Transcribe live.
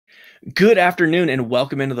Good afternoon and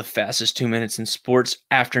welcome into the fastest 2 minutes in sports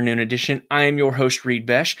afternoon edition. I am your host, Reed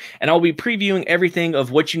Besh, and I'll be previewing everything of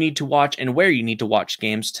what you need to watch and where you need to watch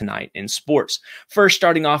games tonight in sports. First,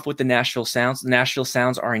 starting off with the Nashville Sounds. The Nashville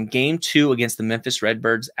Sounds are in Game 2 against the Memphis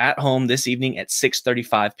Redbirds at home this evening at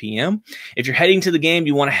 6:35 p.m. If you're heading to the game,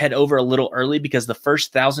 you want to head over a little early because the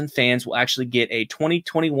first 1,000 fans will actually get a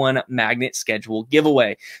 2021 Magnet Schedule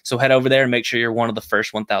giveaway. So head over there and make sure you're one of the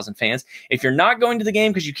first 1,000 fans. If you're not going to the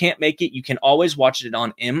game because you can't make it, you can always watch it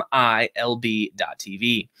on MILB.TV.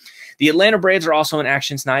 The Atlanta Braves are also in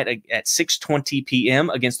action tonight at 6:20 p.m.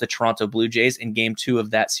 against the Toronto Blue Jays in Game 2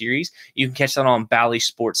 of that series. You can catch that on Bally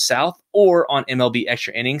Sports South or on MLB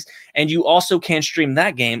Extra Innings, and you also can stream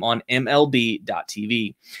that game on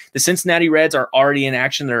MLB.TV. The Cincinnati Reds are already in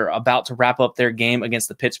action. They're about to wrap up their game against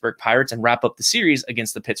the Pittsburgh Pirates and wrap up the series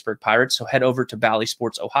against the Pittsburgh Pirates, so head over to Bally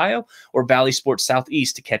Sports Ohio or Bally Sports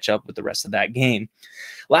Southeast to catch up with the rest of that game.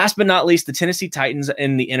 Last but not least, the Tennessee Titans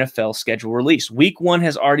and the NFL schedule release. Week 1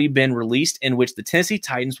 has already been released, in which the Tennessee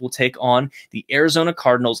Titans will take on the Arizona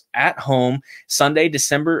Cardinals at home Sunday,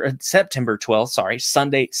 September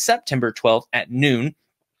 12th at noon.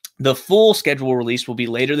 The full schedule release will be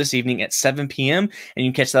later this evening at 7 p.m., and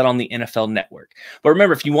you can catch that on the NFL Network. But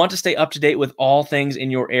remember, if you want to stay up to date with all things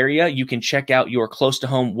in your area, you can check out your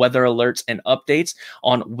close-to-home weather alerts and updates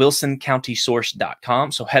on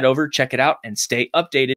wilsoncountysource.com. So head over, check it out, and stay updated.